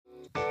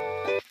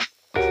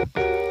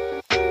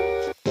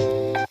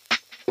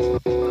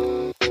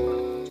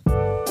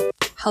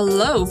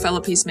Hello,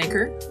 fellow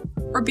peacemaker,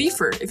 or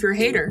beefer if you're a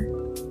hater.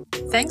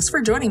 Thanks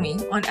for joining me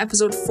on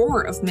episode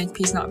 4 of Make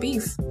Peace Not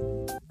Beef.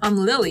 I'm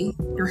Lily,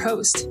 your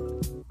host.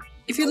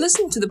 If you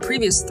listened to the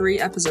previous 3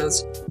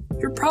 episodes,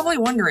 you're probably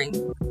wondering,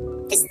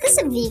 is this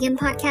a vegan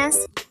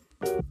podcast?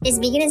 Is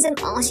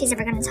veganism all she's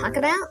ever going to talk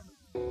about?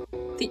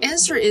 The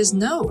answer is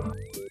no.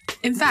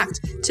 In fact,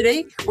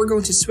 today we're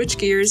going to switch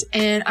gears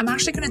and I'm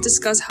actually going to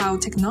discuss how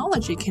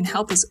technology can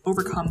help us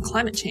overcome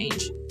climate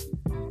change.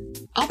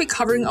 I'll be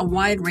covering a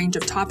wide range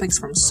of topics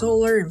from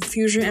solar and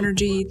fusion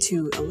energy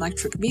to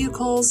electric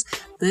vehicles,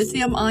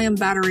 lithium-ion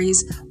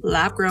batteries,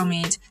 lab-grown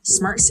meat,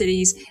 smart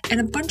cities, and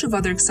a bunch of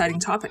other exciting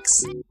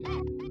topics.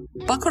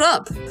 Buckle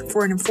up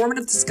for an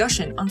informative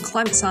discussion on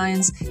climate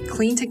science,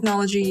 clean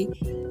technology,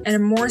 and a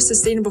more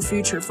sustainable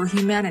future for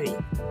humanity,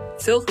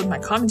 filled with my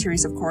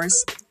commentaries, of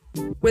course.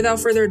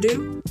 Without further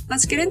ado,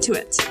 let's get into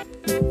it.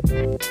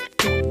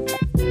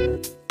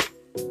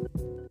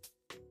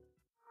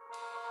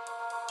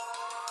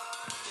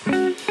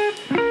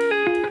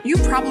 You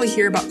probably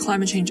hear about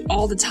climate change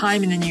all the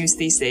time in the news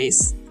these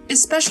days,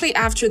 especially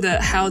after the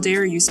How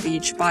Dare You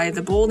speech by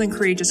the bold and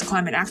courageous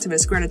climate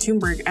activist Greta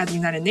Thunberg at the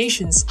United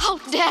Nations. How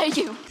dare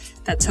you!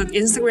 That took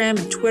Instagram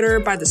and Twitter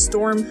by the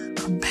storm,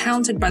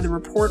 compounded by the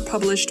report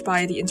published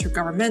by the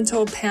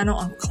Intergovernmental Panel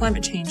on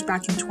Climate Change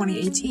back in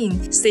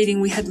 2018,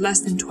 stating we had less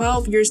than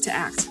 12 years to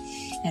act.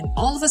 And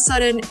all of a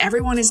sudden,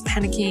 everyone is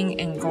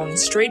panicking and going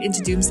straight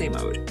into doomsday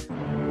mode.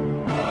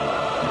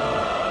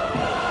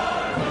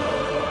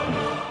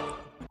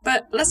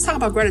 But let's talk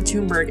about Greta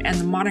Thunberg and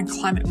the modern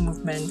climate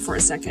movement for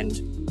a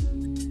second.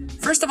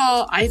 First of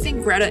all, I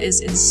think Greta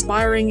is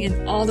inspiring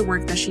in all the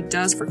work that she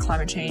does for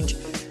climate change.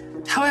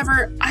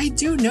 However, I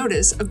do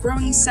notice a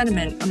growing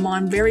sentiment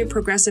among very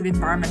progressive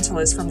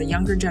environmentalists from the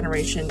younger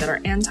generation that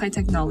are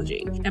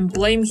anti-technology and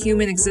blame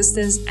human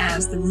existence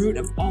as the root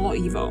of all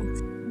evil.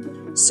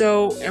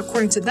 So,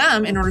 according to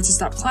them, in order to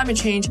stop climate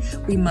change,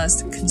 we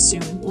must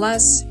consume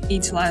less,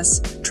 eat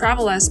less,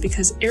 travel less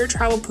because air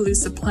travel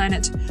pollutes the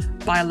planet,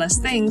 buy less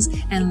things,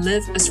 and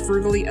live as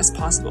frugally as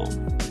possible.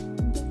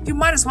 You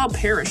might as well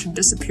perish and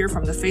disappear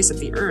from the face of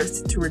the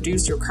earth to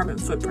reduce your carbon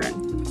footprint.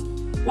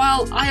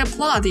 While I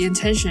applaud the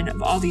intention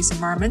of all these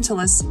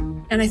environmentalists,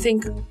 and I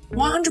think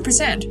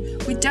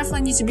 100% we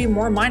definitely need to be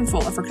more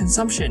mindful of our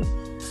consumption,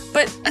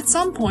 but at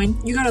some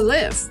point you gotta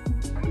live.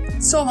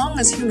 So long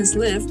as humans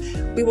live,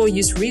 we will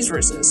use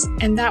resources,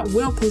 and that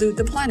will pollute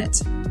the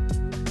planet.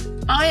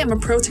 I am a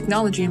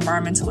pro-technology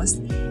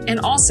environmentalist, and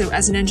also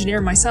as an engineer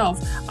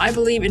myself, I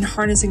believe in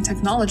harnessing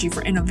technology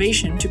for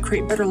innovation to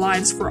create better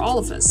lives for all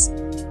of us.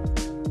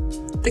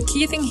 The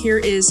key thing here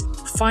is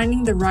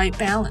finding the right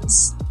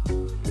balance.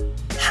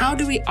 How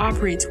do we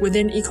operate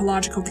within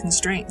ecological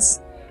constraints?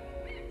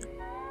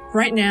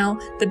 Right now,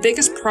 the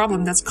biggest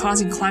problem that's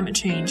causing climate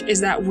change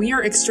is that we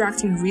are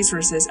extracting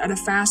resources at a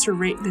faster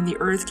rate than the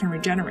Earth can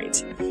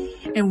regenerate.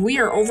 And we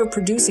are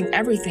overproducing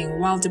everything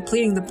while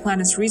depleting the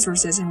planet's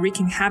resources and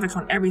wreaking havoc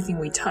on everything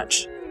we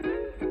touch.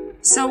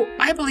 So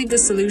I believe the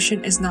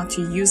solution is not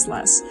to use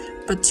less,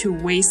 but to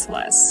waste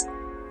less.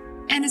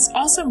 And it's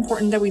also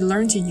important that we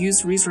learn to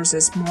use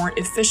resources more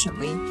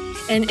efficiently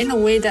and in a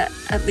way that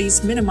at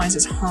least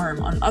minimizes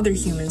harm on other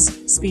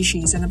humans,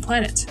 species, and the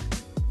planet.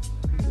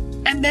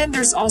 And then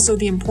there's also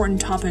the important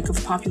topic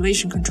of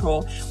population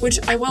control, which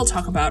I will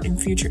talk about in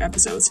future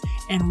episodes,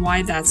 and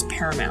why that's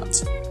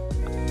paramount.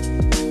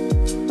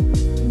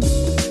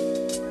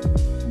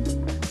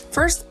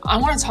 First, I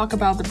want to talk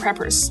about the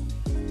preppers.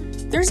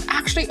 There's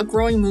actually a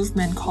growing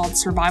movement called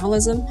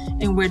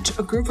survivalism, in which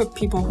a group of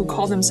people who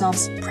call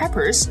themselves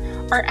preppers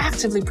are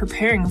actively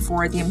preparing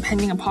for the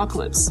impending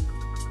apocalypse.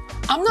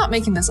 I'm not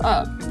making this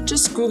up,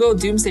 just Google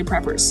doomsday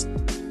preppers.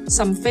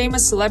 Some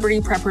famous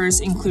celebrity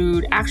preppers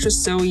include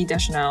actress Zooey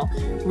Deschanel,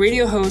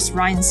 radio host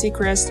Ryan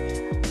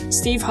Seacrest,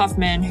 Steve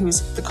Huffman,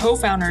 who's the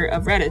co-founder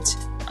of Reddit.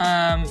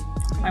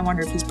 I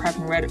wonder if he's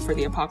prepping Reddit for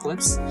the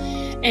apocalypse.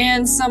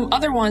 And some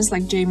other ones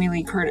like Jamie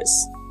Lee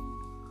Curtis.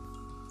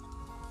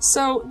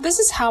 So this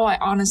is how I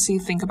honestly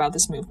think about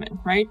this movement,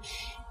 right?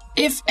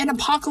 If an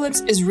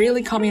apocalypse is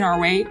really coming our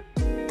way,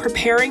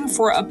 preparing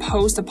for a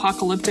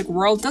post-apocalyptic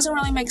world doesn't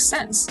really make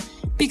sense.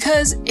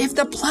 Because if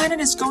the planet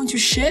is going to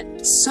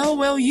shit, so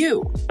will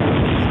you.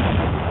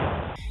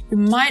 You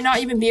might not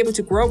even be able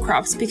to grow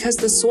crops because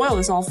the soil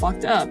is all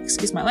fucked up,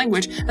 excuse my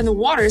language, and the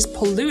water is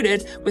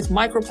polluted with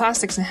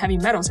microplastics and heavy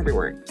metals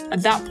everywhere.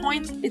 At that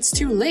point, it's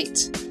too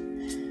late.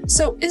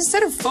 So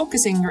instead of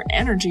focusing your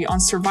energy on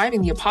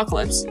surviving the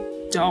apocalypse,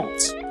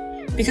 don't.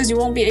 Because you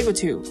won't be able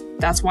to.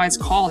 That's why it's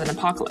called an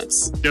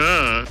apocalypse.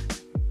 Duh.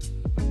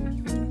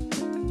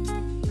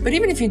 But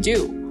even if you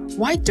do,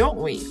 why don't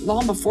we,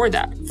 long before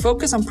that,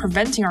 focus on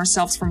preventing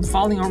ourselves from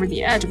falling over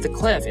the edge of the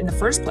cliff in the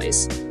first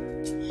place?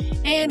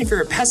 And if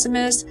you're a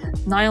pessimist,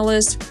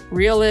 nihilist,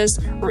 realist,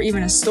 or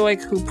even a stoic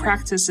who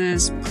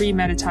practices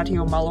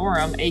premeditatio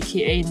malorum,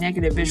 aka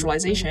negative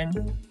visualization,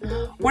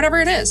 whatever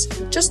it is,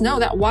 just know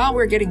that while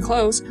we're getting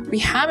close, we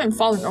haven't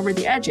fallen over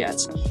the edge yet,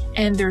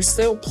 and there's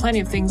still plenty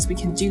of things we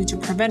can do to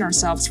prevent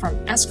ourselves from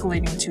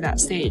escalating to that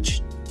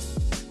stage.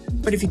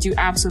 But if you do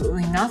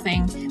absolutely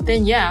nothing,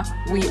 then yeah,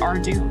 we are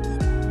doomed.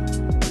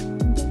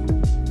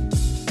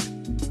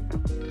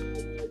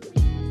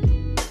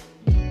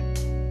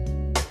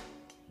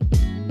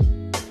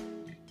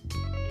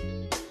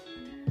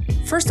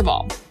 First of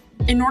all,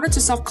 in order to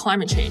solve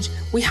climate change,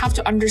 we have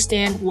to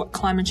understand what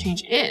climate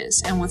change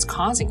is and what's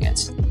causing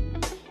it.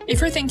 If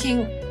you're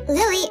thinking,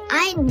 Lily,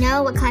 I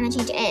know what climate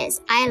change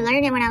is. I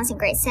learned it when I was in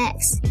grade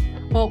 6.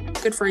 Well,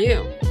 good for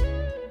you.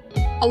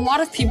 A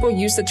lot of people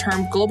use the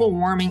term global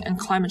warming and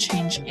climate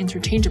change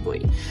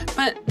interchangeably,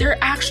 but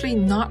they're actually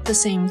not the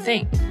same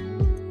thing.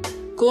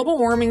 Global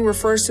warming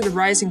refers to the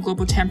rise in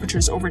global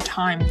temperatures over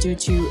time due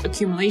to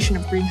accumulation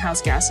of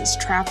greenhouse gases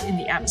trapped in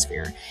the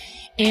atmosphere,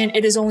 and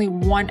it is only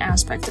one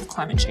aspect of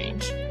climate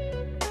change.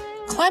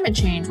 Climate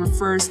change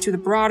refers to the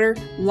broader,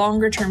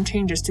 longer-term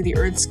changes to the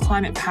Earth's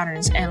climate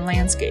patterns and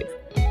landscape,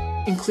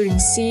 including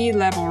sea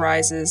level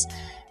rises,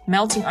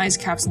 melting ice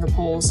caps in the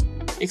poles,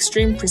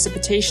 extreme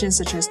precipitation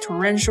such as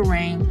torrential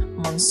rain,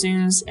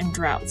 monsoons, and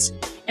droughts,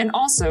 and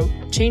also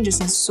changes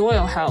in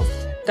soil health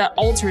that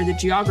alter the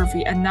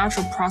geography and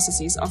natural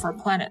processes of our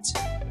planet.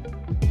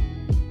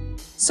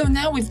 So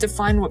now we've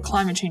defined what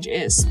climate change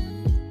is.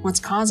 What's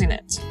causing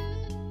it?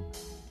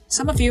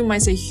 Some of you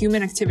might say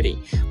human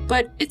activity,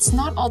 but it's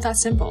not all that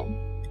simple.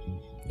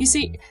 You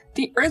see,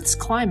 the Earth's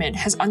climate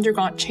has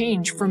undergone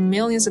change for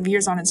millions of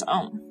years on its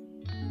own,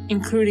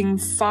 including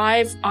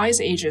 5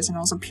 ice ages and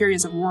also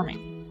periods of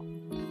warming.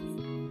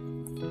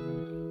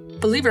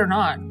 Believe it or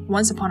not,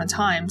 once upon a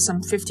time,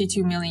 some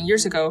 52 million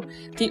years ago,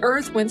 the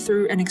Earth went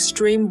through an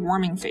extreme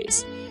warming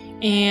phase,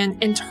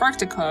 and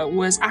Antarctica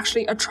was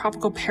actually a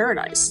tropical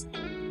paradise.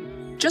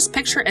 Just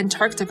picture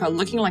Antarctica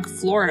looking like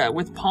Florida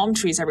with palm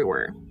trees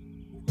everywhere.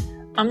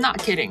 I'm not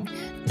kidding.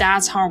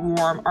 That's how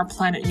warm our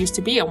planet used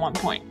to be at one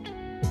point.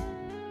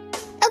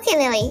 Okay,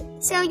 Lily,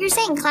 so you're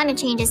saying climate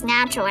change is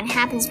natural and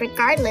happens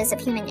regardless of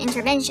human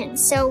intervention,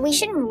 so we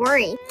shouldn't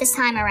worry this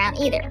time around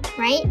either,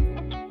 right?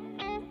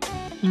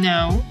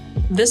 No,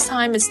 this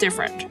time it's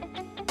different.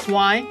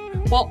 Why?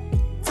 Well,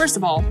 first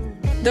of all,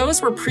 those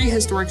were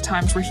prehistoric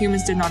times where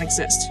humans did not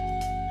exist.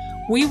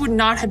 We would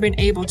not have been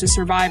able to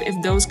survive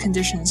if those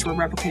conditions were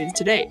replicated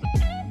today.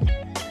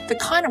 The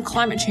kind of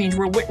climate change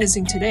we're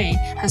witnessing today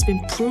has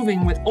been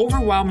proven with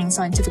overwhelming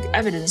scientific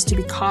evidence to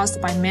be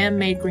caused by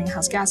man-made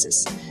greenhouse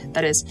gases.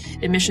 That is,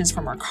 emissions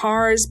from our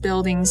cars,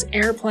 buildings,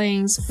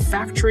 airplanes,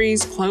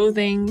 factories,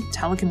 clothing,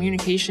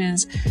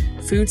 telecommunications,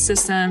 food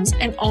systems,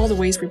 and all the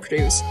waste we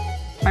produce,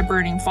 by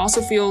burning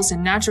fossil fuels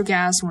and natural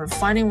gas and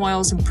refining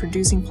oils and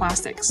producing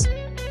plastics.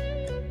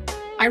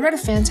 I read a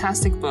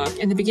fantastic book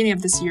in the beginning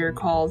of this year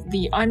called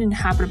The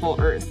Uninhabitable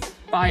Earth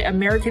by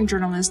American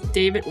journalist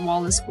David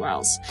Wallace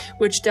Wells,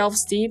 which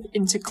delves deep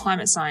into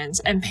climate science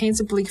and paints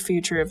a bleak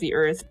future of the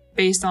Earth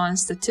based on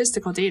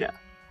statistical data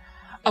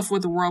of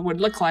what the world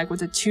would look like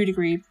with a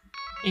 2-degree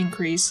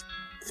increase,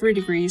 3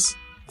 degrees,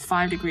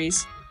 5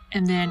 degrees,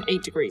 and then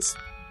 8 degrees.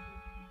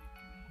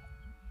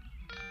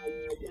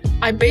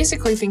 I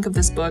basically think of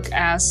this book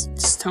as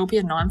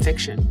dystopia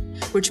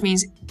nonfiction, which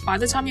means by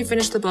the time you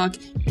finish the book,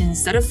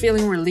 instead of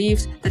feeling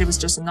relieved that it was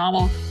just a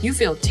novel, you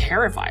feel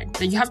terrified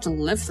that you have to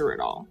live through it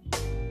all.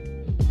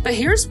 But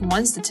here's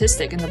one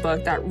statistic in the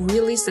book that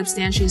really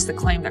substantiates the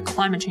claim that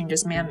climate change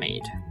is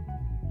man-made.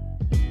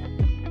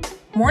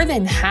 More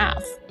than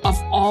half of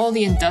all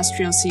the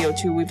industrial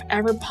CO2 we've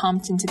ever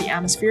pumped into the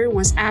atmosphere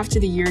was after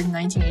the year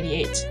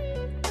 1988.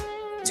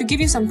 To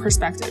give you some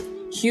perspective,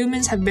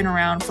 humans have been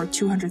around for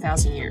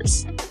 200,000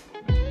 years.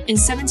 In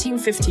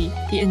 1750,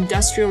 the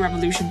Industrial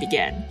Revolution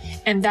began,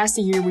 and that's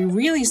the year we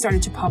really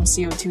started to pump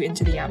CO2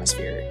 into the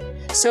atmosphere.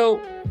 So,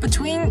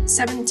 between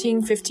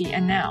 1750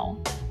 and now,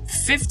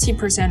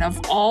 50% of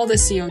all the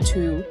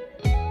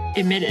CO2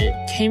 emitted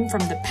came from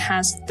the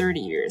past 30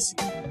 years,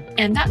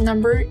 and that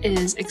number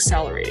is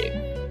accelerating.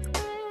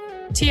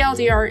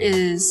 TLDR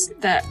is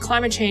that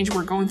climate change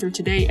we're going through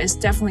today is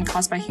definitely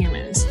caused by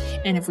humans,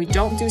 and if we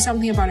don't do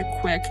something about it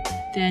quick,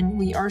 then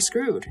we are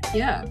screwed.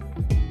 Yeah.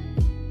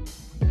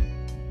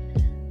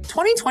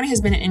 2020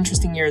 has been an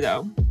interesting year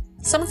though.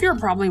 Some of you are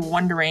probably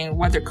wondering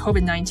whether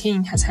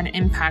COVID-19 has had an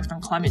impact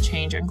on climate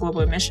change and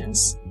global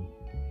emissions.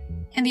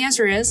 And the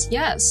answer is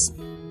yes.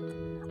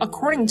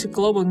 According to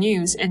Global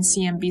News and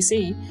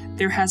CNBC,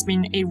 there has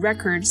been a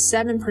record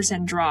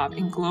 7% drop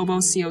in global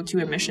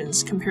CO2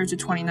 emissions compared to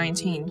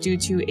 2019 due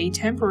to a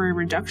temporary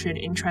reduction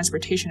in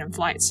transportation and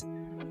flights.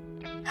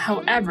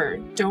 However,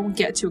 don't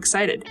get too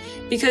excited,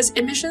 because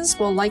emissions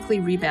will likely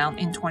rebound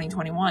in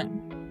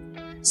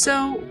 2021.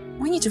 So,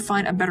 we need to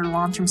find a better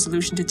long-term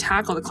solution to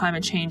tackle the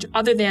climate change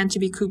other than to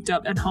be cooped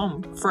up at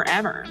home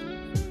forever.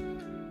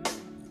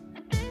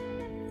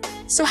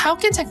 So how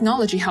can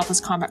technology help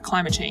us combat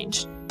climate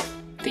change?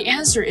 The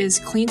answer is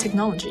clean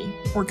technology,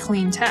 or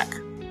clean tech.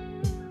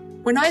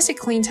 When I say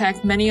clean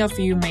tech, many of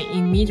you may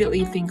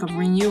immediately think of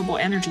renewable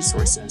energy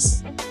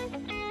sources.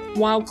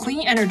 While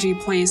clean energy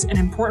plays an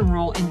important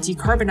role in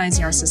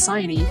decarbonizing our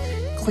society,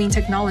 clean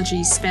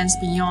technology spans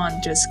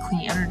beyond just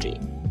clean energy.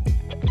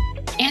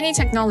 Any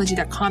technology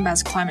that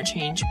combats climate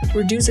change,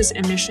 reduces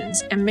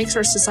emissions, and makes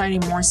our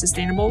society more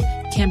sustainable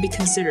can be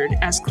considered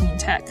as clean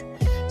tech.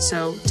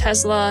 So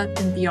Tesla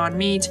and Beyond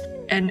Meat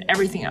and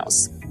everything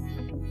else.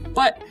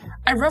 But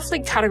I roughly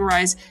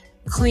categorize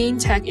clean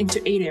tech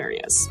into 8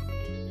 areas.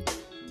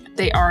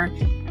 They are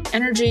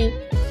energy,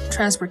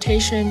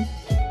 transportation,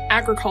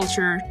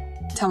 agriculture,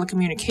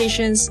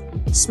 telecommunications,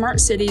 smart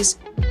cities,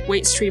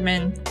 waste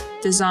treatment,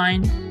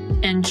 design,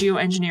 and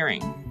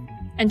geoengineering.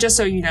 And just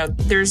so you know,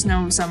 there's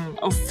no some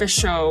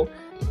official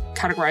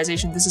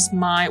categorization. This is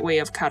my way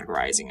of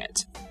categorizing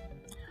it.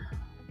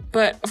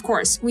 But of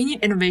course, we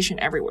need innovation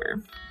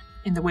everywhere,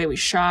 in the way we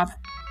shop,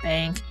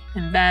 bank,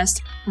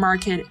 invest,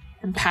 market,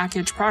 and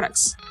package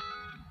products.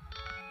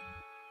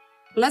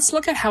 Let's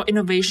look at how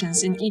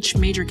innovations in each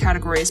major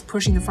category is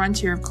pushing the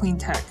frontier of clean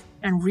tech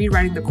and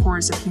rewriting the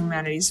course of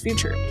humanity's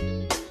future.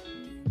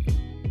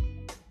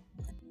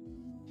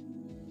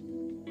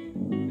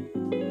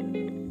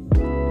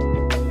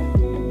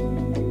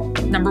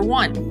 Number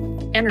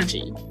 1,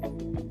 energy.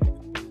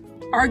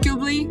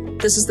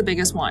 Arguably, this is the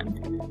biggest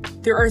one.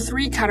 There are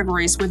 3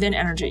 categories within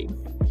energy: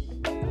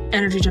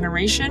 energy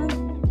generation,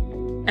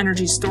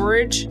 energy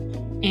storage,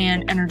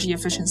 and energy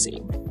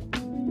efficiency.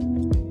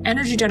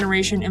 Energy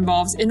generation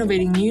involves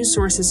innovating new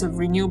sources of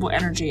renewable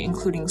energy,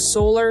 including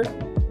solar,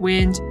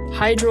 wind,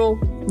 hydro,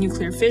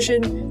 nuclear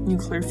fission,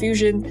 nuclear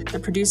fusion,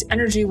 that produce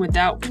energy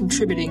without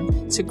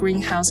contributing to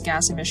greenhouse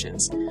gas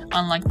emissions,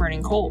 unlike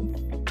burning coal.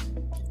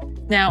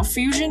 Now,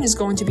 fusion is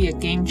going to be a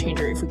game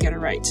changer if we get it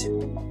right.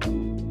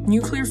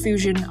 Nuclear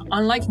fusion,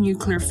 unlike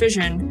nuclear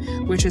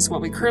fission, which is what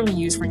we currently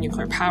use for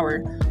nuclear power,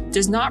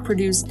 does not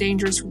produce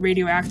dangerous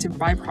radioactive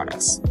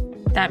byproducts.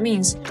 That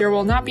means there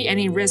will not be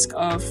any risk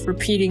of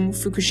repeating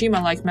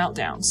Fukushima-like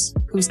meltdowns,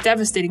 whose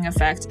devastating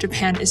effect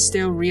Japan is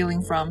still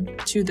reeling from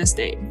to this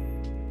day.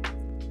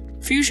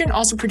 Fusion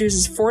also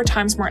produces 4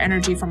 times more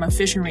energy from a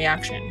fission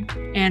reaction,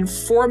 and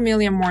 4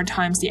 million more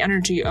times the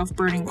energy of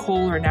burning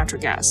coal or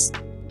natural gas.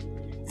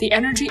 The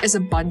energy is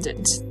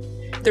abundant.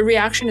 The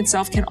reaction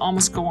itself can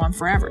almost go on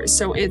forever,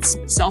 so it's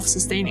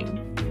self-sustaining.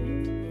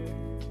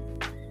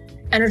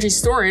 Energy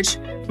storage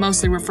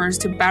mostly refers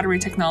to battery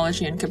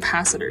technology and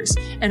capacitors,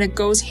 and it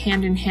goes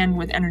hand in hand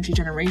with energy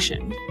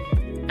generation.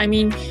 I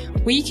mean,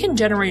 we can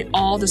generate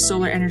all the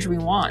solar energy we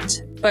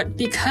want, but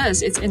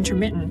because it's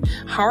intermittent,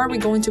 how are we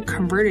going to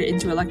convert it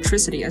into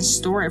electricity and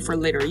store it for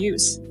later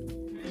use?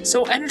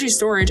 So energy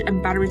storage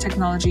and battery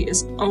technology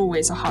is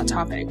always a hot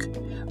topic,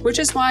 which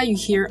is why you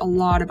hear a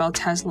lot about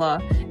Tesla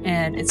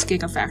and its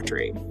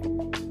Gigafactory.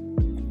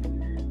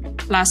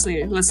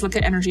 Lastly, let's look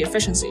at energy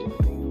efficiency.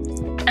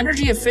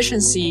 Energy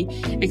efficiency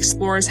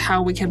explores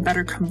how we can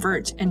better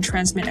convert and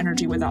transmit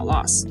energy without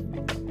loss.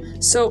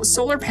 So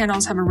solar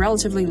panels have a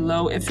relatively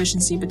low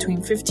efficiency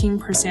between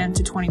 15%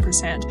 to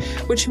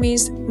 20%, which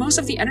means most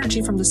of the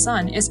energy from the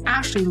sun is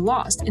actually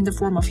lost in the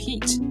form of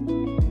heat.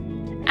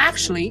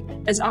 Actually,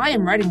 as I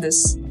am writing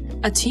this,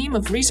 a team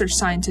of research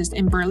scientists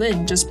in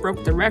Berlin just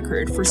broke the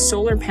record for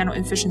solar panel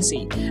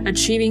efficiency,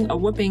 achieving a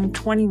whopping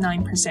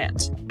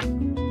 29%.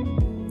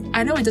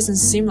 I know it doesn't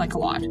seem like a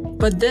lot,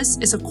 but this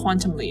is a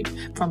quantum leap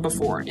from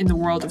before in the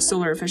world of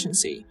solar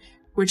efficiency,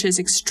 which is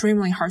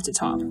extremely hard to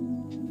top.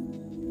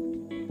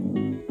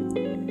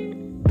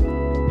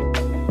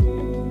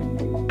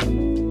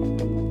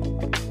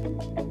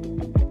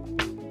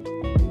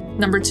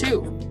 Number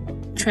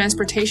 2,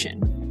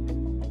 transportation.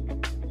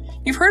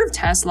 You've heard of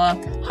Tesla,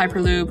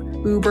 Hyperloop,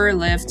 Uber,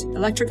 Lyft,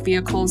 electric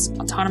vehicles,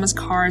 autonomous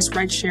cars,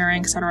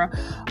 ride-sharing, etc.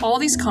 All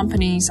these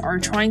companies are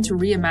trying to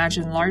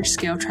reimagine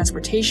large-scale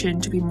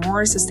transportation to be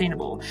more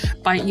sustainable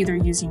by either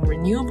using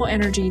renewable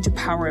energy to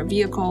power a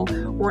vehicle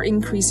or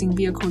increasing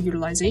vehicle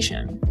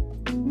utilization.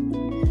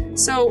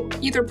 So,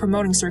 either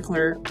promoting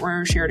circular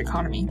or shared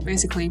economy,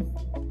 basically.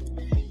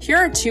 Here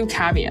are 2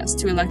 caveats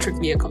to electric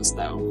vehicles,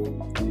 though.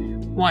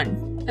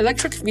 1.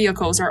 Electric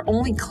vehicles are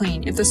only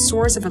clean if the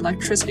source of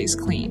electricity is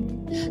clean.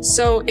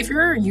 So if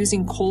you're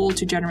using coal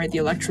to generate the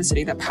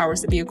electricity that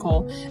powers the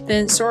vehicle,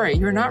 then sorry,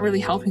 you're not really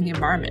helping the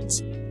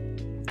environment.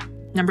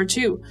 Number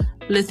 2,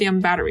 lithium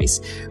batteries,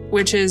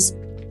 which is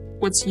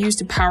what's used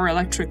to power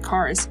electric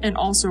cars and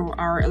also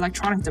our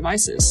electronic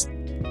devices.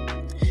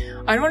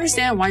 I don't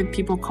understand why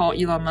people call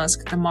Elon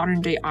Musk the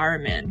modern-day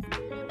Iron Man,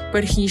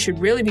 but he should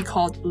really be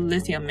called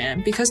Lithium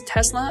Man because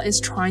Tesla is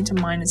trying to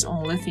mine its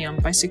own lithium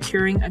by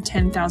securing a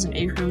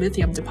 10,000-acre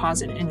lithium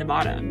deposit in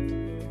Nevada.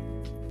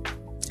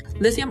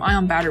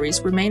 Lithium-ion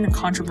batteries remain a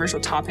controversial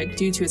topic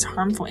due to its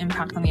harmful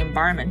impact on the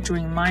environment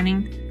during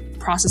mining,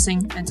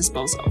 processing, and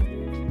disposal.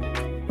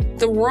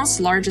 The world's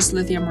largest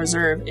lithium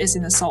reserve is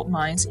in the salt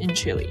mines in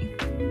Chile.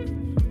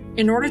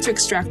 In order to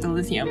extract the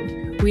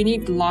lithium, we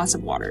need lots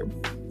of water,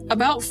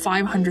 about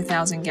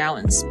 500,000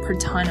 gallons per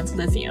ton of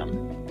lithium.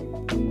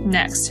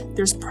 Next,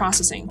 there's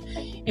processing,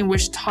 in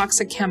which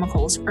toxic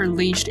chemicals are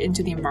leached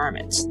into the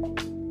environment.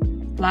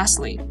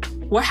 Lastly,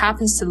 what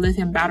happens to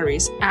lithium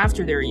batteries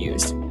after they're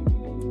used?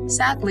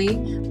 Sadly,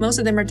 most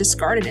of them are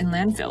discarded in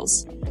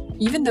landfills,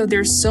 even though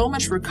there's so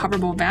much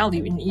recoverable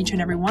value in each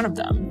and every one of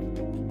them.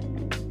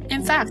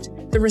 In fact,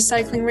 the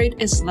recycling rate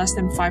is less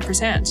than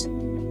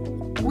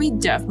 5%. We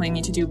definitely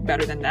need to do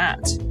better than that.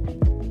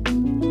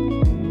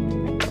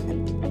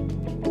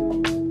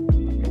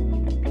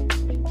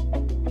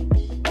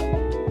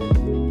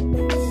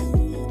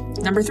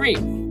 Number 3,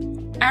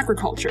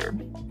 agriculture.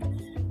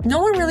 No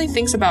one really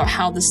thinks about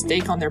how the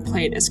steak on their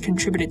plate is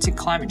contributed to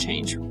climate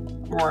change.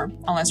 Or,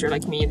 unless you're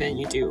like me, then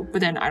you do.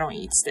 But then I don't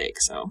eat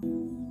steak, so.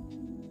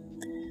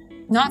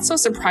 Not so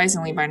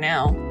surprisingly by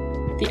now,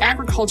 the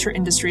agriculture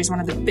industry is one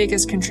of the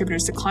biggest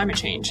contributors to climate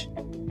change.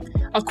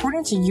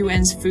 According to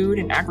UN's Food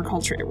and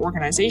Agriculture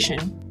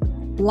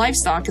Organization,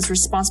 livestock is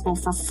responsible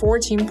for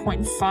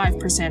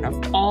 14.5%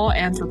 of all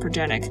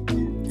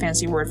anthropogenic,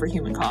 fancy word for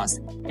human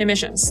caused,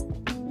 emissions.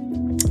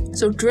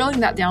 So drilling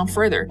that down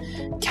further,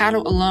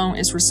 cattle alone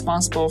is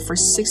responsible for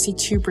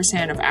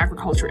 62% of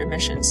agriculture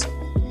emissions.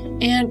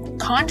 And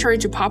contrary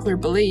to popular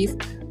belief,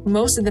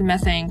 most of the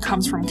methane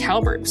comes from cow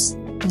burps,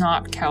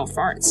 not cow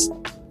farts.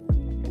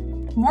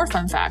 More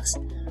fun facts.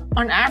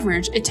 On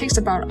average, it takes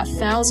about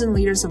 1,000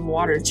 liters of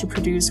water to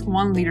produce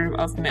 1 liter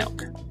of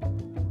milk.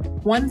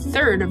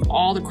 1/3 of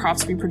all the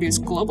crops we produce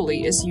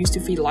globally is used to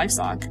feed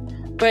livestock.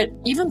 But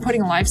even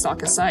putting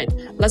livestock aside,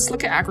 let's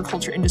look at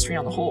agriculture industry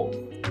on the whole.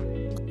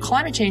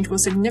 Climate change will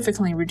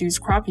significantly reduce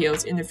crop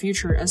yields in the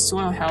future as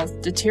soil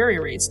health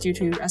deteriorates due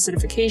to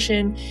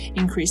acidification,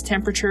 increased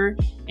temperature,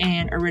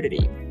 and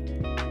aridity.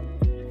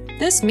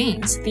 This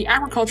means the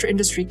agriculture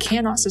industry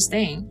cannot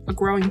sustain a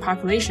growing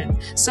population,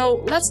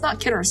 so let's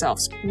not kid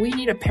ourselves. We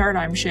need a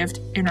paradigm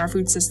shift in our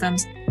food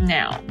systems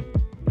now.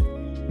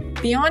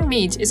 Beyond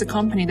Meat is a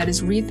company that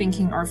is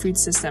rethinking our food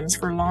systems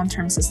for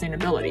long-term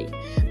sustainability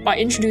by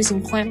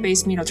introducing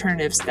plant-based meat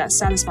alternatives that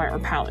satisfy our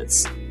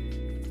palates.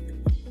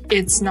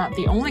 It's not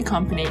the only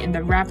company in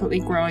the rapidly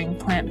growing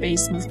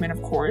plant-based movement,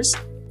 of course.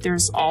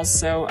 There's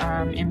also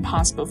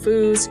Impossible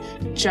Foods,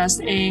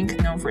 Just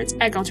Inc., known for its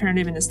egg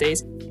alternative in the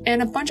States,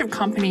 and a bunch of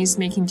companies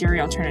making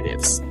dairy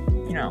alternatives.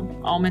 You know,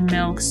 almond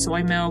milk,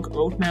 soy milk,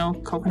 oat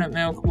milk, coconut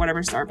milk,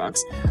 whatever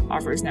Starbucks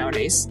offers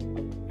nowadays.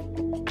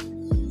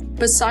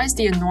 Besides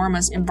the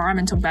enormous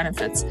environmental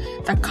benefits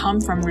that come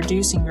from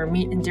reducing your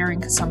meat and dairy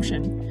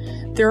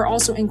consumption, there are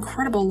also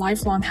incredible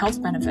lifelong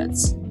health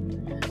benefits.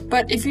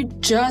 But if you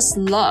just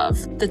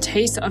love the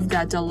taste of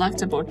that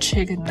delectable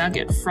chicken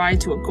nugget fried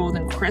to a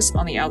golden crisp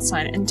on the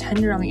outside and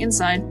tender on the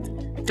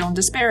inside, don't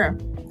despair,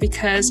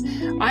 because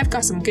I've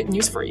got some good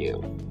news for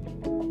you.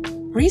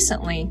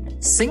 Recently,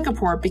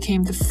 Singapore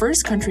became the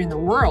first country in the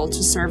world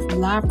to serve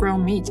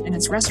lab-grown meat in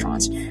its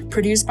restaurants,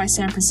 produced by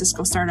San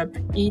Francisco startup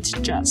Eat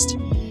Just.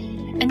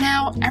 And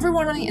now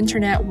everyone on the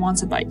internet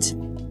wants a bite.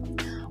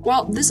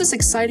 While this is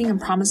exciting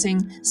and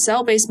promising,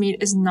 cell-based meat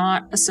is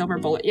not a silver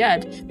bullet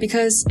yet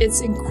because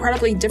it's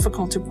incredibly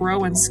difficult to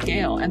grow and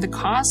scale, and the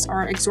costs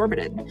are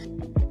exorbitant.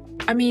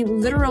 I mean,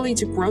 literally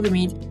to grow the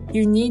meat,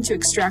 you need to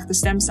extract the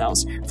stem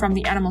cells from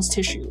the animal's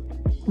tissue,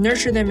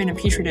 nurture them in a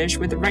petri dish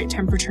with the right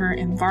temperature,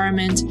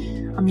 environment,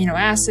 amino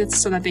acids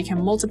so that they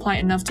can multiply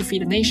enough to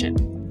feed a nation.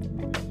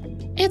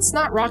 It's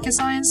not rocket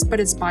science, but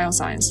it's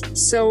bioscience,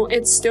 so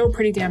it's still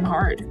pretty damn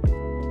hard.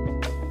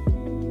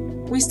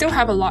 We still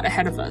have a lot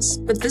ahead of us,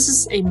 but this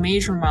is a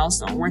major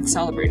milestone worth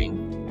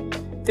celebrating.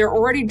 There are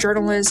already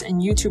journalists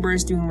and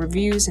YouTubers doing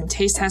reviews and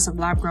taste tests of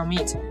lab-grown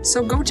meat,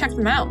 so go check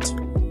them out.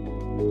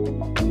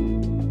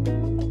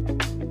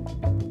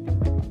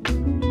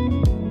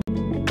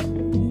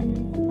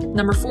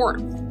 Number 4,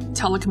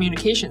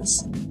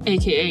 telecommunications,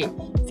 aka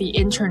the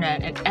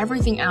internet and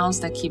everything else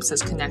that keeps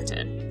us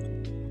connected.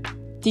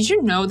 Did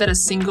you know that a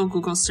single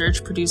Google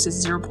search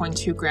produces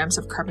 0.2 grams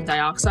of carbon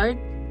dioxide?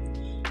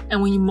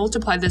 And when you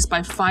multiply this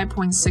by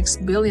 5.6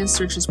 billion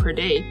searches per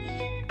day,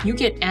 you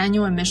get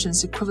annual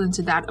emissions equivalent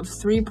to that of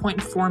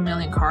 3.4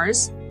 million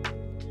cars.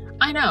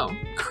 I know,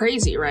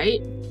 crazy,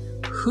 right?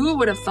 Who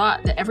would have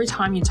thought that every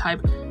time you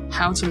type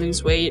how to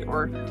lose weight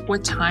or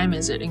what time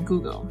is it in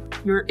Google,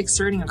 you're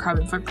exerting a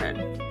carbon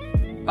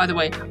footprint? By the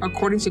way,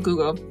 according to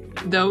Google,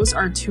 those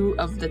are 2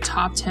 of the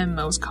top 10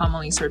 most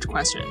commonly searched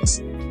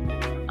questions.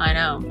 I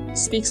know,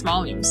 speaks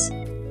volumes.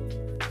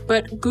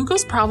 But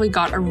Google's probably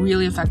got a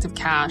really effective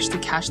cache to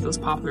catch those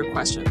popular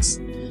questions.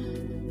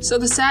 So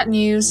the sad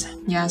news,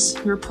 yes,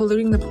 you're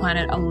polluting the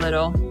planet a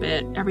little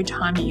bit every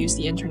time you use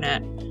the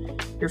internet,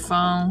 your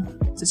phone,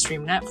 to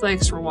stream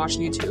Netflix or watch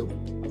YouTube.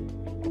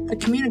 The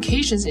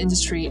communications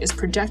industry is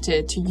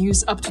projected to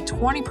use up to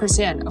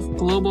 20% of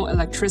global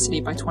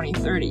electricity by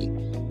 2030.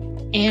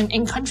 And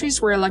in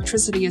countries where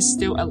electricity is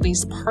still at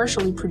least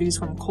partially produced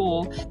from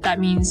coal, that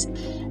means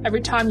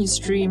every time you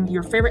stream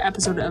your favorite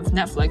episode of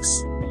Netflix,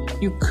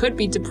 you could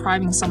be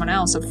depriving someone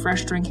else of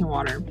fresh drinking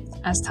water,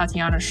 as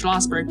Tatiana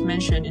Schlossberg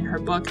mentioned in her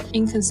book,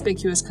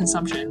 Inconspicuous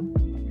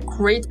Consumption.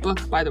 Great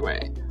book, by the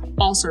way.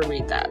 Also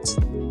read that.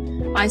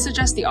 I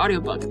suggest the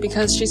audiobook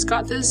because she's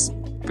got this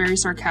very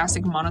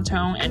sarcastic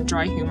monotone and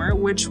dry humor,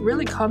 which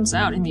really comes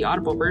out in the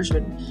Audible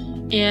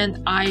version,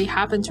 and I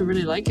happen to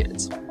really like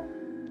it.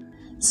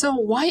 So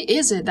why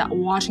is it that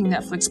watching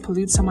Netflix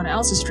pollutes someone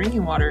else's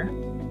drinking water?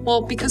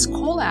 Well, because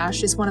coal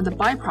ash is one of the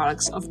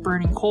byproducts of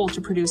burning coal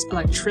to produce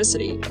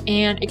electricity,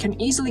 and it can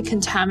easily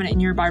contaminate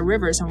nearby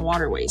rivers and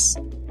waterways.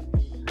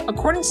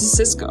 According to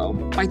Cisco,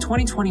 by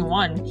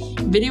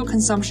 2021, video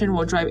consumption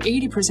will drive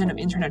 80% of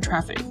internet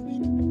traffic,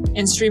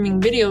 and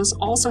streaming videos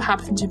also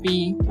happen to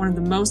be one of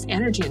the most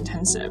energy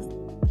intensive.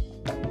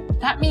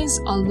 That means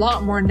a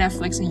lot more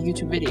Netflix and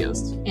YouTube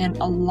videos, and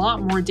a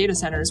lot more data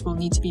centers will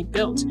need to be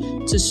built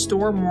to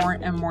store more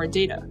and more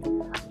data,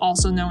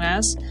 also known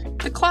as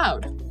the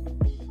cloud.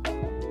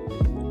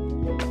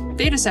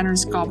 Data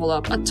centers gobble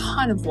up a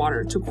ton of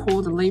water to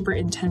cool the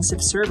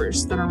labor-intensive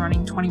servers that are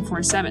running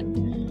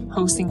 24/7,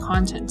 hosting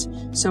content,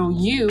 so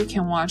you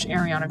can watch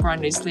Ariana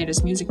Grande's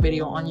latest music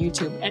video on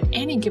YouTube at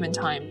any given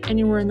time,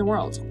 anywhere in the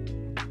world.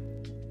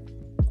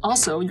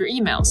 Also, your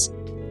emails.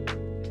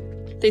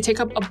 They take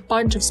up a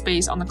bunch of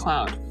space on the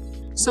cloud.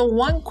 So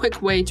one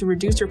quick way to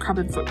reduce your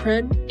carbon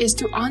footprint is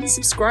to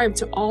unsubscribe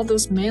to all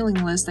those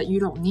mailing lists that you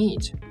don't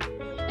need,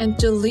 and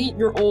delete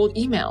your old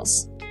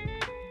emails.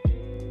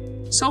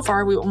 So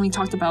far, we only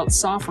talked about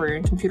software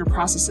and computer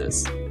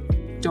processes.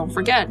 Don't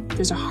forget,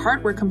 there's a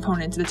hardware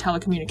component to the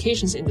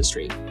telecommunications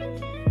industry.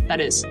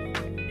 That is,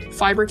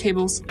 fiber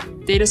cables,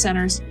 data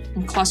centers,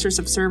 and clusters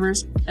of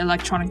servers,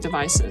 electronic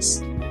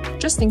devices.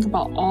 Just think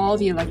about all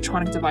the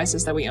electronic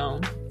devices that we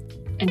own,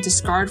 and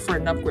discard for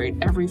an upgrade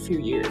every few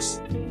years.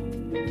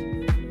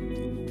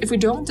 If we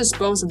don't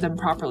dispose of them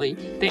properly,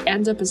 they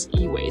end up as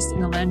e-waste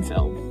in the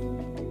landfill.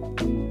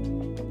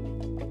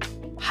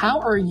 How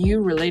are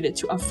you related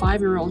to a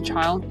 5-year-old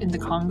child in the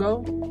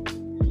Congo?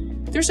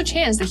 There's a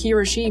chance that he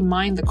or she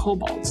mined the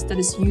cobalt that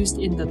is used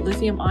in the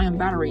lithium-ion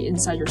battery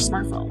inside your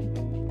smartphone.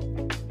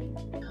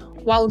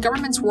 While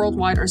governments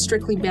worldwide are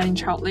strictly banning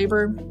child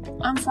labor,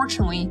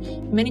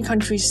 unfortunately, many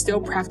countries still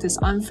practice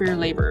unfair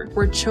labor,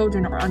 where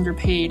children are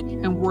underpaid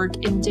and work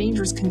in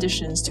dangerous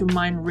conditions to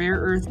mine rare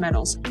earth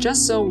metals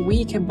just so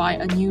we can buy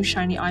a new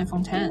shiny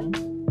iPhone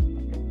X.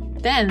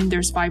 Then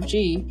there's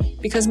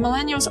 5G, because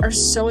millennials are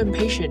so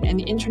impatient and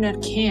the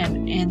internet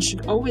can and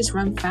should always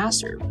run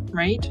faster,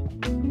 right?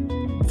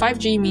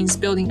 5G means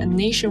building a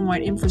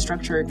nationwide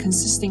infrastructure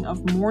consisting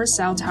of more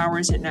cell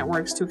towers and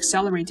networks to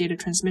accelerate data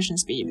transmission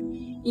speed,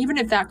 even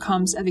if that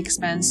comes at the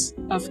expense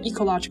of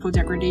ecological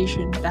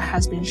degradation that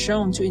has been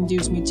shown to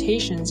induce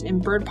mutations in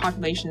bird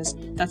populations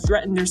that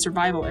threaten their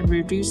survival and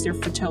reduce their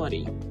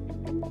fertility.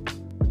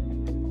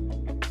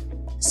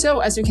 So,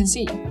 as you can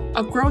see,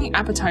 a growing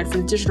appetite for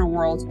the digital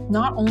world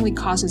not only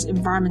causes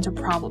environmental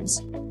problems,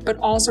 but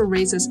also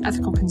raises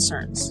ethical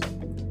concerns.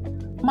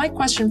 My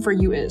question for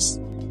you is,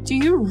 do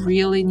you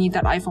really need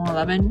that iPhone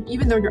 11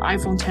 even though your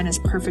iPhone X is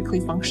perfectly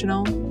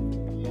functional?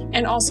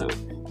 And also,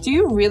 do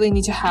you really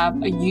need to have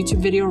a YouTube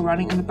video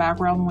running in the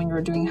background when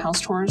you're doing house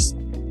chores?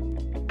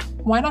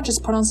 Why not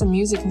just put on some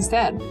music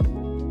instead?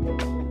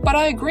 But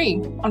I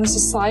agree, on a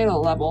societal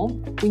level,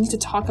 we need to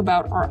talk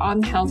about our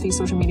unhealthy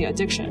social media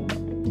addiction.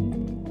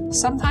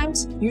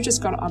 Sometimes you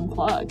just gotta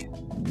unplug.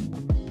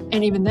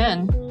 And even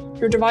then,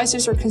 your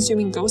devices are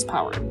consuming ghost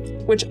power,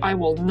 which I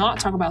will not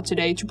talk about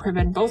today to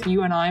prevent both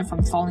you and I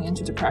from falling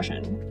into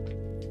depression.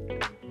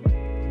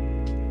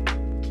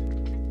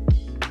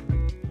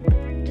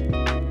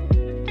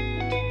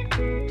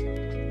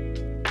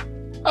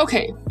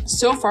 Okay,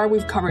 so far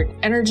we've covered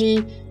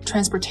energy,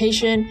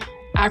 transportation,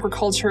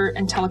 agriculture,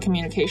 and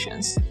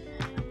telecommunications.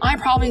 I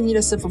probably need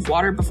a sip of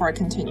water before I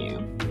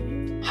continue.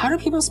 How do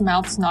people's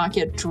mouths not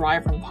get dry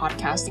from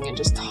podcasting and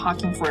just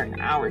talking for an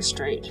hour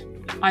straight?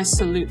 I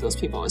salute those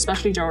people,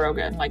 especially Joe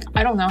Rogan.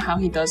 I don't know how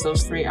he does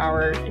those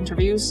 3-hour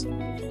interviews.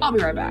 I'll be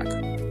right back.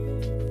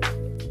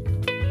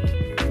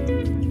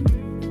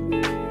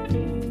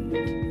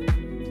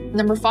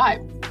 Number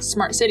 5,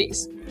 smart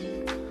cities.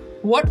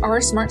 What are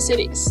smart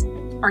cities?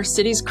 Are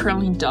cities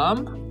currently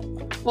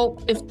dumb?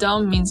 Well, if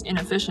dumb means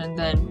inefficient,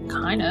 then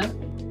kinda.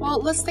 Well,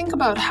 let's think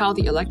about how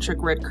the electric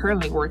grid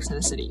currently works in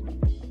a city.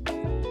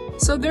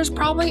 So there's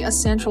probably a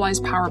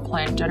centralized power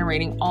plant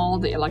generating all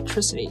the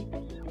electricity,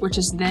 which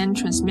is then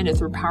transmitted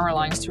through power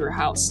lines to your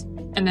house,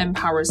 and then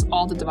powers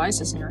all the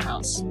devices in your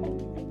house.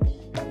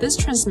 This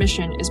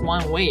transmission is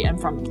one way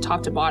and from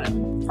top to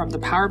bottom, from the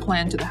power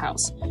plant to the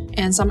house,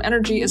 and some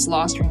energy is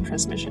lost during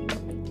transmission.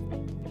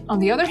 On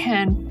the other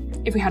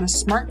hand, if we had a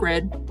smart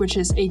grid, which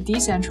is a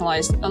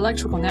decentralized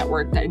electrical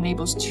network that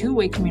enables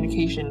two-way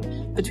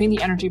communication between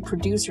the energy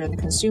producer and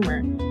the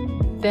consumer,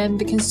 then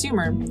the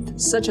consumer,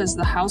 such as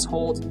the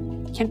household,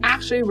 can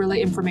actually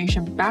relay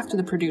information back to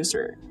the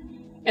producer,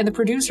 and the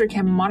producer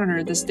can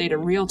monitor this data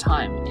real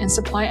time and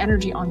supply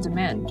energy on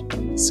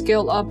demand,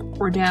 scale up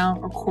or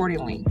down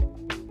accordingly,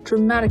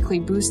 dramatically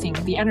boosting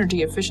the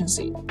energy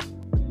efficiency.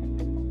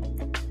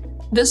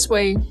 This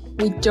way,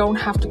 we don't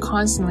have to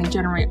constantly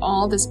generate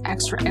all this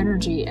extra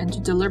energy and to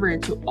deliver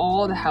it to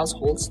all the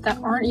households that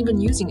aren't even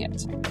using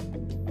it.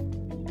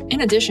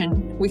 In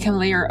addition, we can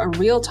layer a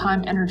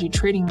real-time energy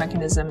trading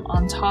mechanism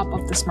on top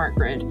of the smart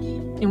grid,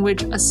 in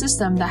which a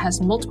system that has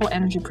multiple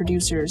energy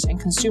producers and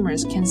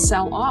consumers can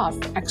sell off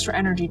extra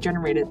energy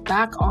generated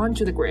back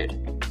onto the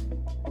grid.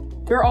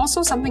 There are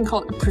also something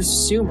called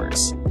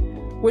prosumers,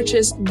 which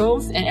is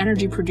both an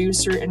energy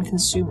producer and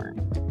consumer,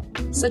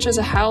 such as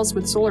a house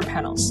with solar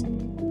panels.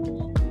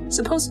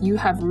 Suppose you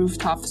have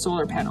rooftop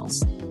solar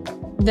panels.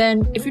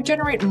 Then, if you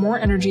generate more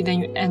energy than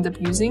you end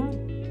up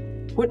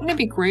using, wouldn't it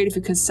be great if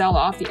you could sell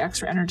off the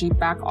extra energy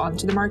back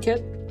onto the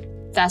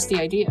market? That's the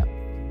idea.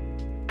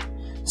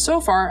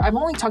 So far, I've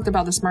only talked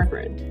about the smart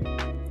grid,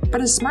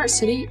 but a smart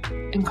city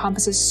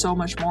encompasses so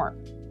much more.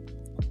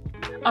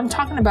 I'm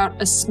talking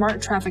about a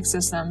smart traffic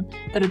system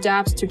that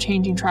adapts to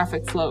changing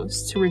traffic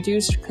flows to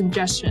reduce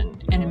congestion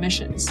and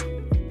emissions.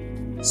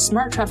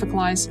 Smart traffic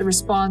lights that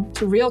respond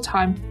to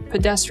real-time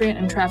pedestrian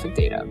and traffic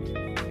data.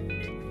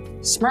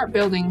 Smart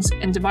buildings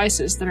and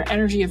devices that are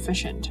energy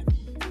efficient.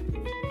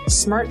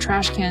 Smart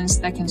trash cans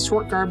that can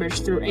sort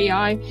garbage through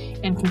AI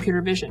and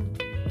computer vision.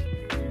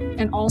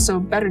 And also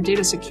better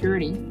data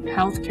security,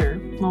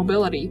 healthcare,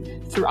 mobility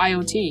through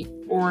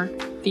IoT or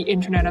the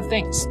Internet of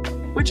Things,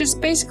 which is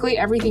basically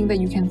everything that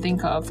you can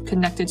think of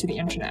connected to the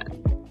internet.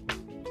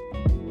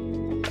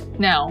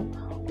 Now,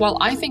 while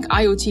I think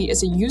IoT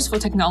is a useful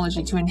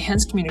technology to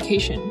enhance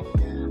communication,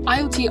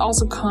 IoT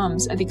also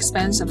comes at the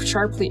expense of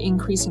sharply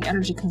increasing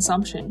energy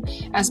consumption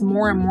as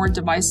more and more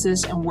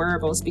devices and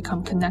wearables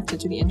become connected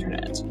to the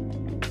internet.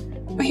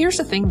 But here's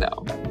the thing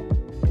though.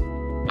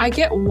 I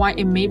get why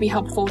it may be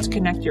helpful to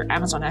connect your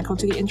Amazon Echo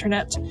to the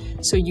internet,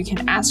 so you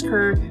can ask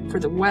her for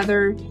the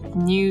weather,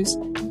 news,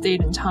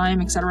 date and time,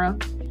 etc.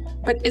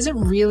 But is it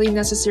really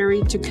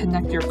necessary to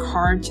connect your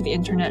car to the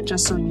internet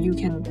just so you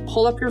can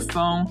pull up your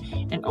phone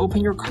and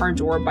open your car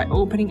door by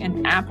opening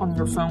an app on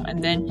your phone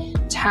and then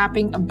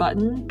tapping a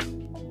button?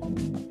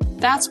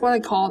 That's what I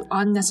call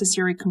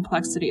unnecessary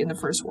complexity in the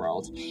first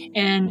world.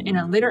 And in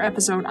a later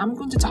episode, I'm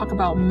going to talk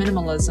about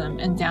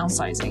minimalism and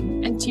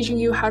downsizing and teaching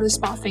you how to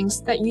spot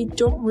things that you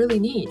don't really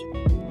need.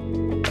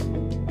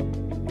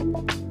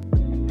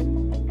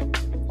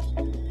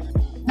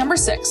 Number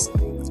 6,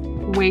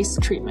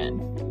 waste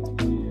treatment.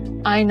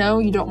 I know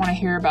you don't want to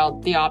hear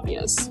about the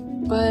obvious,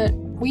 but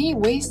we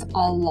waste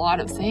a lot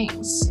of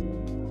things.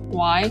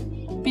 Why?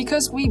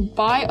 Because we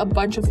buy a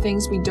bunch of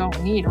things we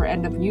don't need or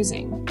end up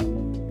using.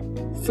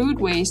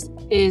 Food waste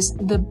is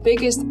the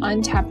biggest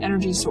untapped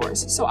energy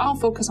source, so I'll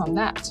focus on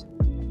that.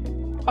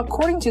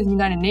 According to the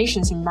United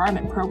Nations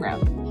Environment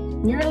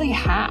Program, nearly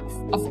half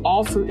of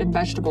all fruit and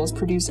vegetables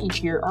produced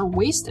each year are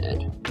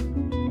wasted.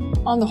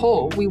 On the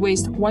whole, we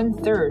waste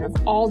 1/3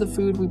 of all the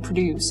food we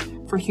produce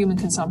for human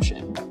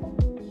consumption.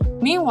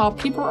 Meanwhile,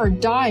 people are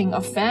dying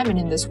of famine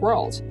in this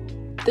world.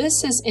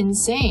 This is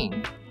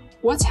insane.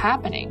 What's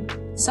happening?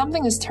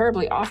 Something is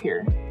terribly off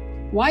here.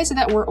 Why is it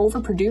that we're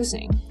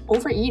overproducing,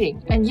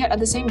 overeating, and yet at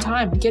the same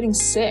time getting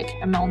sick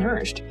and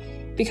malnourished?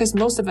 Because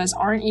most of us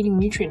aren't eating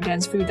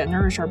nutrient-dense food that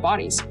nourish our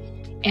bodies,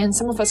 and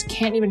some of us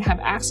can't even have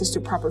access to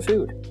proper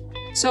food.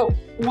 So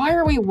why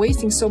are we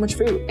wasting so much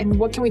food, and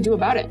what can we do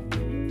about it?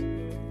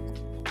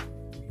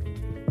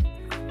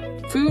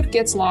 Food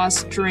gets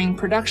lost during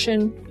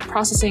production,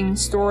 processing,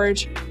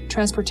 storage,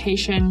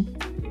 transportation,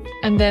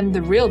 and then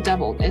the real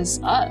devil is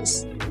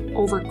us.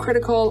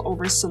 Overcritical,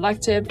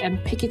 over-selective,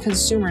 and picky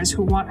consumers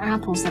who want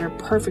apples that are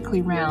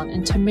perfectly round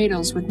and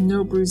tomatoes with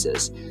no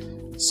bruises.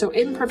 So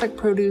imperfect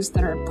produce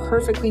that are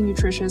perfectly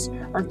nutritious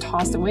are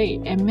tossed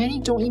away, and many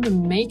don't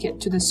even make it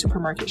to the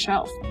supermarket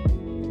shelf.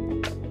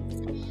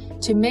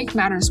 To make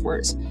matters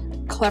worse,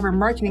 clever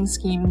marketing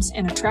schemes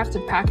and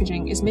attractive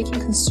packaging is making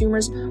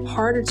consumers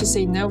harder to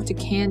say no to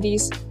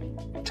candies,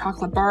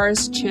 chocolate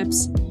bars,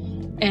 chips,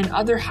 and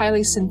other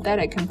highly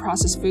synthetic and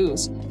processed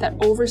foods that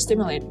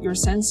overstimulate your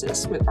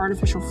senses with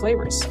artificial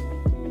flavors.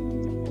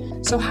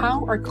 So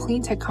how are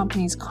clean tech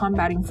companies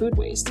combating food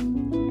waste?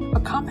 A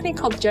company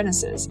called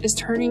Genesis is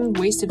turning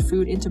wasted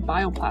food into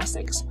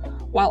bioplastics,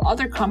 while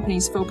other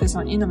companies focus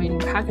on innovating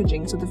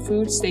packaging so the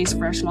food stays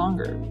fresh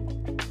longer.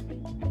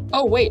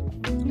 Oh wait,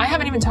 I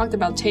haven't even talked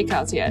about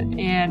takeouts yet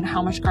and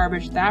how much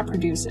garbage that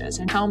produces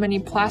and how many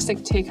plastic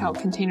takeout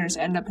containers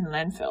end up in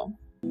landfill.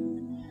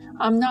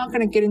 I'm not going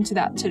to get into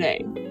that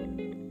today,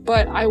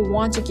 but I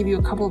want to give you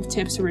a couple of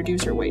tips to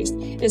reduce your waste,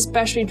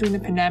 especially during the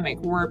pandemic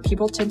where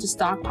people tend to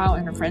stockpile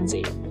in a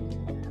frenzy.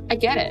 I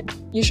get it,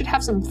 you should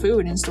have some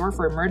food in store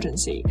for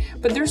emergency,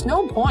 but there's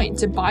no point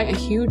to buy a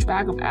huge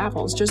bag of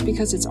apples just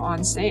because it's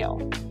on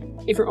sale,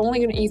 if you're only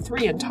going to eat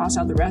 3 and toss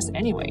out the rest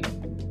anyway.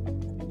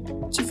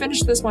 To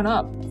finish this one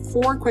up,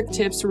 4 quick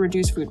tips to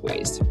reduce food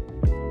waste.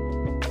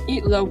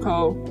 Eat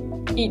local,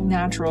 eat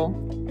natural,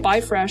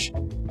 buy fresh,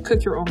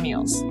 cook your own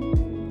meals.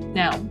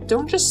 Now,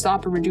 don't just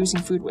stop at reducing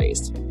food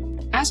waste.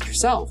 Ask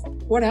yourself,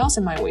 what else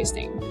am I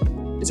wasting?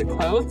 Is it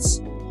clothes,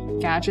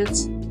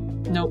 gadgets,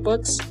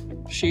 notebooks,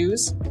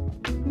 shoes,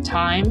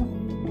 time?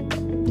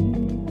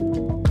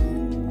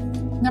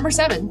 Number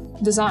 7,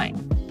 design.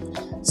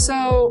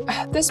 So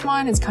this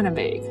one is kind of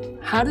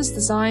vague. How does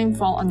design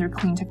fall under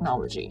clean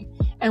technology?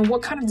 And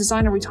what kind of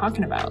design are we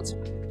talking about?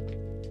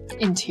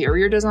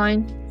 Interior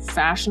design,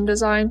 fashion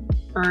design,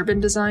 urban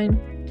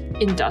design,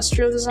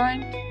 industrial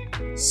design,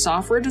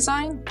 software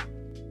design?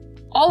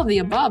 All of the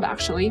above,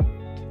 actually.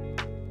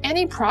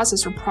 any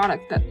process or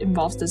product that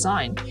involves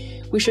design,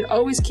 we should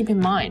always keep in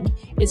mind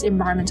its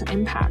environmental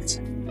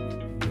impact.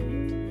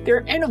 There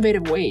are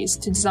innovative ways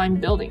to design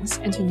buildings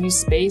and to use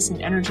space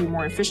and energy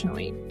more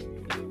efficiently.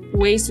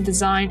 Ways to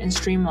design and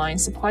streamline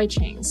supply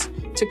chains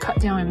to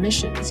cut down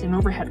emissions and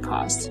overhead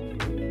costs.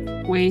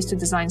 Ways to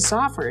design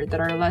software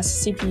that are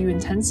less CPU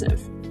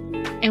intensive.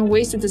 And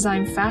ways to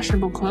design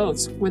fashionable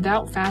clothes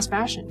without fast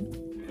fashion.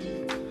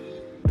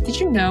 Did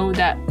you know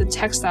that the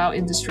textile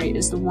industry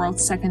is the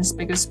world's second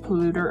biggest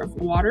polluter of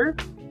water?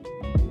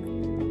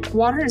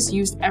 Water is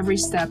used every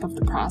step of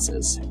the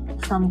process,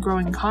 from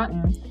growing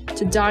cotton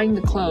to dyeing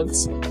the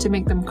clothes to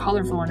make them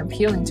colorful and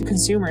appealing to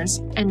consumers,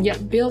 and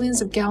yet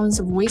billions of gallons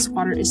of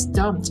wastewater is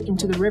dumped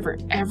into the river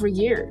every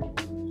year.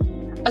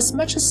 As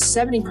much as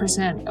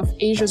 70% of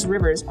Asia's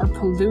rivers are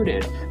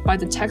polluted by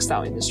the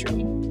textile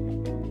industry.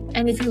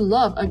 And if you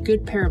love a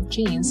good pair of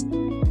jeans,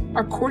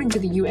 according to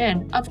the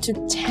UN, up to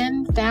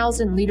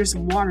 10,000 liters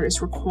of water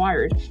is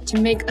required to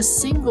make a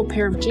single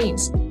pair of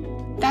jeans.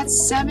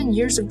 That's 7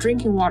 years of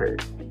drinking water.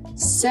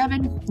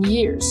 7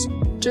 years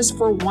just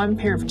for one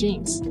pair of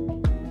jeans.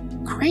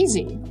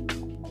 Crazy.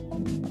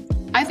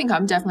 I think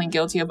I'm definitely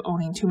guilty of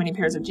owning too many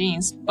pairs of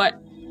jeans, but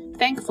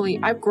thankfully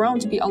I've grown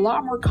to be a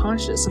lot more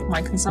conscious of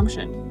my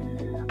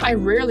consumption. I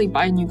rarely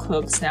buy new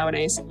clothes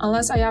nowadays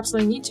unless I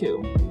absolutely need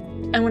to.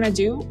 And when I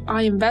do,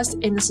 I invest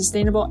in a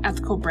sustainable,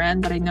 ethical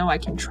brand that I know I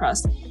can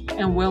trust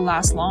and will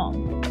last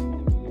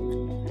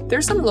long.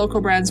 There's some local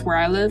brands where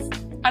I live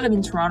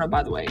in Toronto,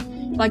 by the way,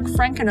 like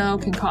Frank &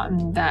 Oak and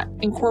Cotton that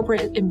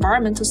incorporate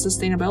environmental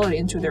sustainability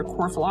into their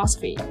core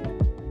philosophy.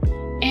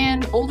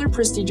 And older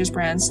prestigious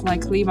brands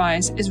like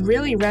Levi's is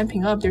really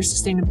ramping up their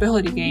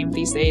sustainability game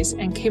these days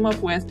and came up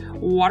with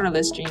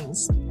waterless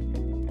jeans.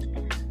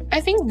 I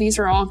think these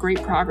are all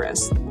great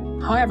progress.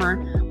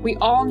 However, we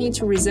all need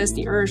to resist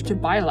the urge to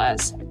buy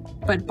less,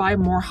 but buy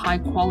more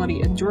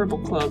high-quality and durable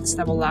clothes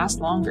that will last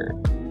longer.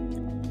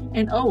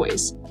 And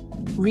always,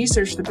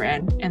 research the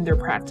brand and their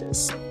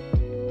practice.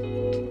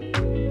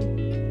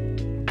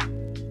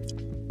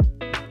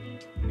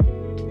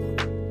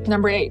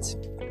 Number 8.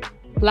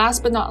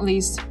 Last but not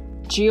least,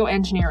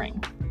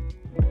 geoengineering.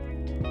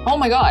 Oh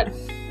my god,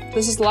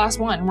 this is the last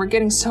one. We're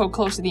getting so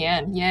close to the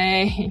end.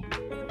 Yay!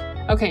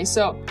 Okay,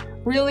 so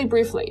really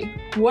briefly,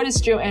 what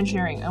is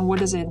geoengineering and what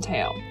does it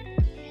entail?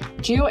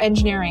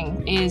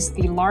 Geoengineering is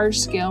the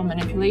large-scale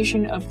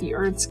manipulation of the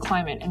Earth's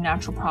climate and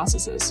natural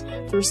processes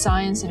through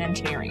science and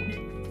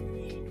engineering.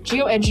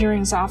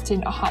 Geoengineering is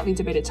often a hotly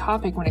debated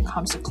topic when it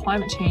comes to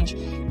climate change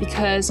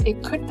because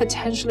it could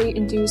potentially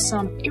induce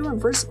some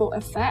irreversible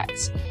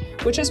effects,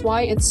 which is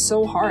why it's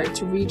so hard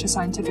to reach a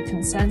scientific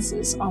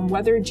consensus on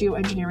whether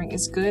geoengineering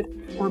is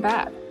good or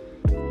bad.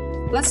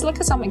 Let's look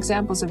at some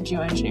examples of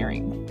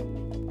geoengineering.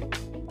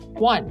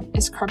 One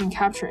is carbon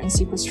capture and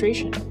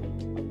sequestration.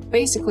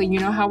 Basically, you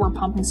know how we're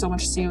pumping so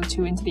much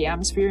CO2 into the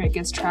atmosphere, it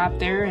gets trapped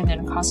there and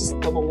then causes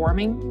global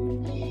warming?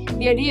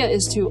 The idea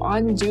is to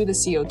undo the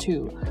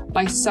CO2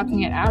 by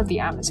sucking it out of the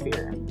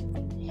atmosphere.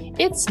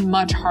 It's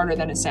much harder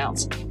than it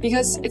sounds,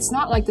 because it's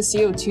not like the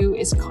CO2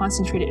 is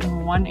concentrated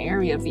in one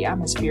area of the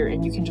atmosphere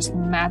and you can just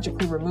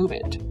magically remove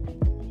it.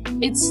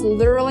 It's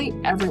literally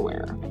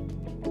everywhere.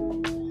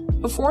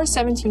 Before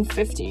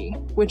 1750,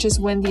 which is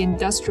when the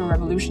Industrial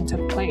Revolution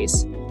took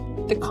place,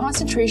 the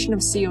concentration of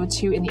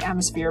CO2 in the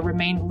atmosphere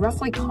remained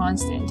roughly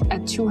constant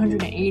at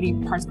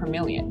 280 parts per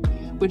million,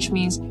 which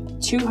means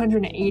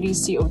 280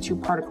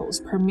 CO2 particles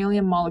per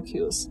million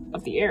molecules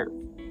of the air.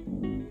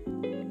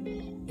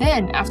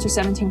 Then, after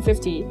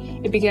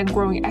 1750, it began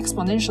growing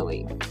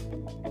exponentially.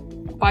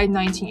 By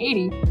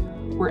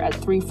 1980, we're at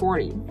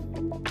 340.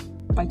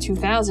 By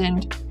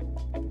 2000,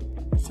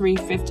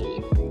 350.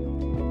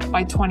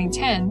 By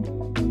 2010,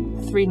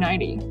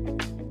 390.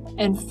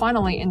 And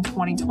finally, in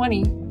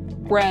 2020,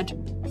 we're at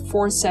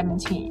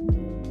 417.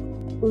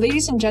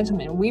 Ladies and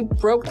gentlemen, we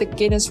broke the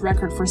Guinness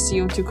record for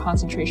CO2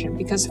 concentration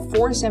because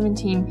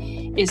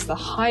 417 is the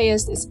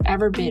highest it's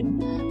ever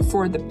been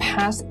for the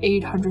past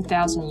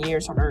 800,000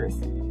 years on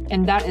Earth.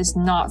 And that is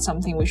not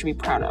something we should be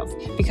proud of,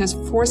 because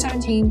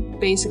 417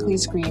 basically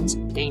screams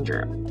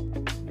danger.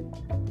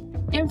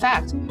 In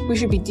fact, we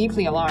should be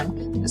deeply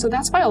alarmed, so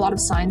that's why a lot of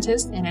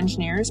scientists and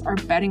engineers are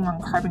betting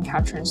on carbon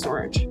capture and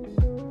storage.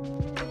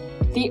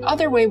 The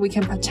other way we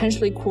can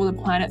potentially cool the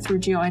planet through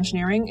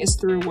geoengineering is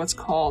through what's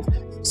called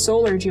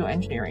solar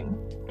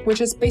geoengineering,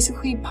 which is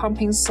basically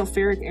pumping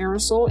sulfuric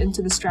aerosol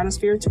into the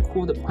stratosphere to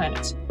cool the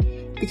planet,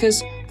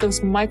 because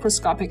those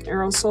microscopic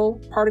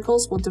aerosol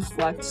particles will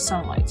deflect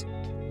sunlight.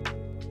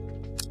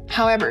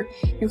 However,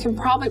 you can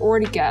probably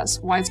already guess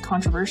why it's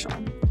controversial.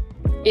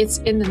 It's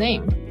in the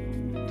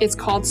name. It's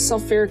called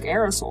sulfuric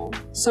aerosol,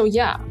 so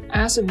yeah,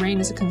 acid rain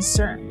is a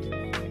concern.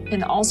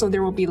 And also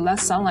there will be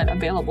less sunlight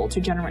available to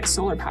generate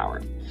solar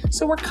power.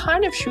 So we're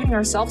kind of shooting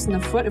ourselves in the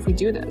foot if we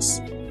do this.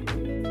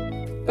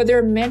 But there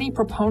are many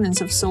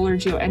proponents of solar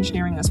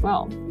geoengineering as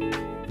well.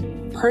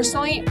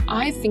 Personally,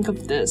 I think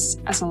of this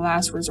as a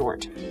last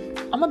resort.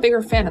 I'm a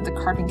bigger fan of the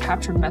carbon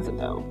capture method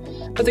though,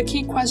 but the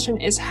key question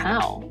is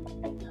how?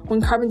 when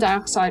carbon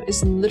dioxide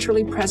is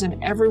literally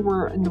present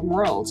everywhere in the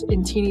world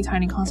in teeny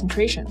tiny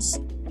concentrations?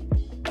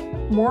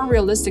 More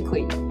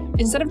realistically,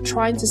 instead of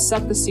trying to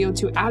suck the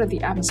CO2 out of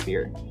the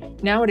atmosphere,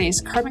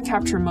 nowadays carbon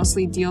capture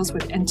mostly deals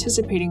with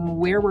anticipating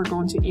where we're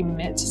going to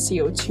emit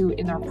CO2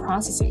 in our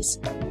processes,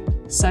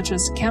 such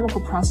as chemical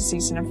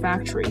processes in a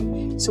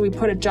factory, so we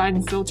put a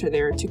giant filter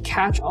there to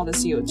catch all the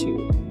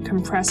CO2,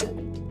 compress it,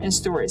 and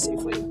store it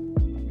safely.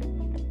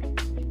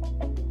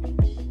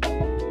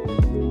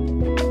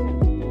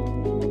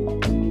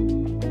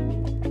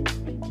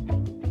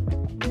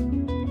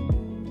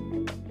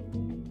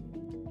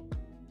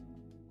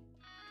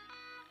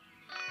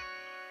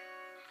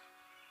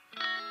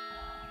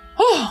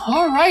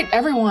 Alright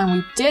everyone,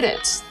 we did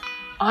it!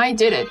 I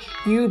did it.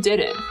 You did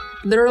it.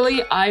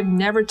 Literally, I've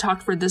never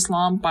talked for this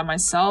long by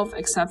myself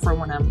except for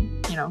when I'm,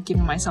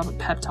 giving myself a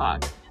pep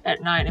talk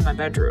at night in my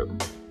bedroom.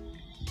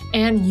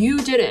 And you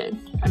did it.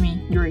 I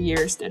mean, your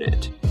ears did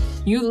it.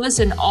 You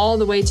listened all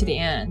the way to the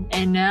end,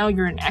 and now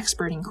you're an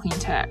expert in clean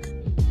tech.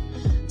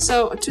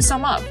 So, to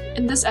sum up,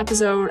 in this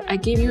episode, I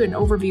gave you an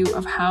overview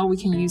of how we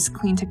can use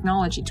clean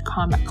technology to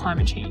combat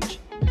climate change.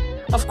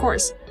 Of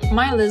course,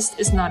 my list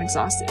is not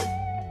exhaustive.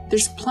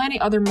 There's plenty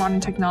other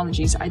modern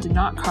technologies I did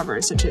not cover,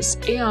 such as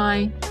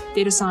AI,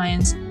 data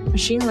science,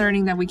 machine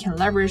learning that we can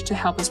leverage to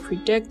help us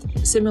predict,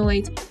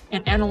 simulate,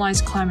 and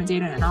analyze climate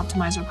data and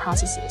optimize our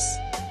processes.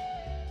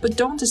 But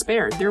don't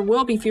despair, there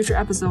will be future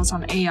episodes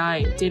on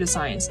AI, data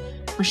science,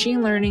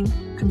 machine learning,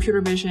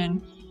 computer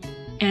vision,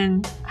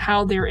 and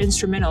how they're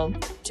instrumental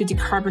to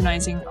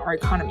decarbonizing our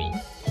economy.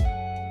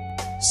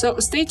 So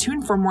stay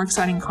tuned for more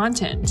exciting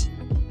content,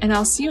 and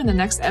I'll see you in the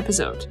next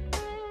episode.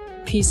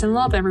 Peace and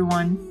love,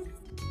 everyone.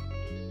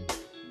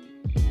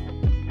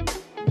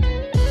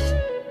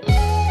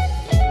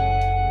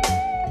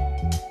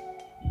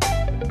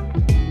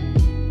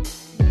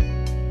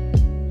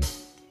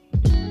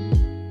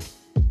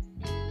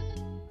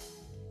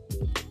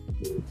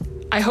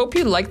 I hope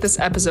you liked this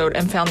episode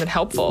and found it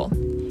helpful.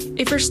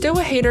 If you're still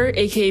a hater,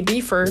 aka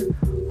beefer,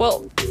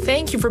 well,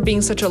 thank you for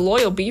being such a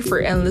loyal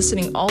beefer and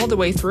listening all the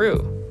way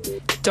through.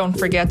 Don't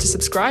forget to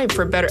subscribe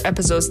for better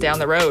episodes down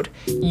the road.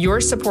 Your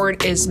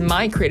support is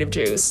my creative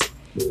juice.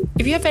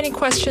 If you have any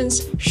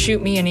questions,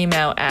 shoot me an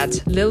email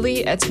at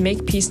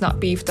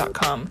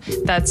lily@makepeacenotbeef.com.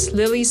 That's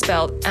Lily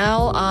spelled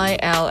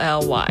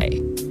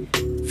Lilly.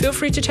 Feel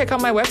free to check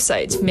out my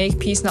website,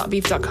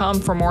 makepeacenotbeef.com,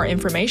 for more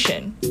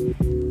information.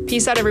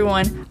 Peace out,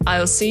 everyone.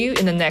 I'll see you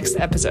in the next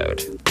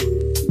episode.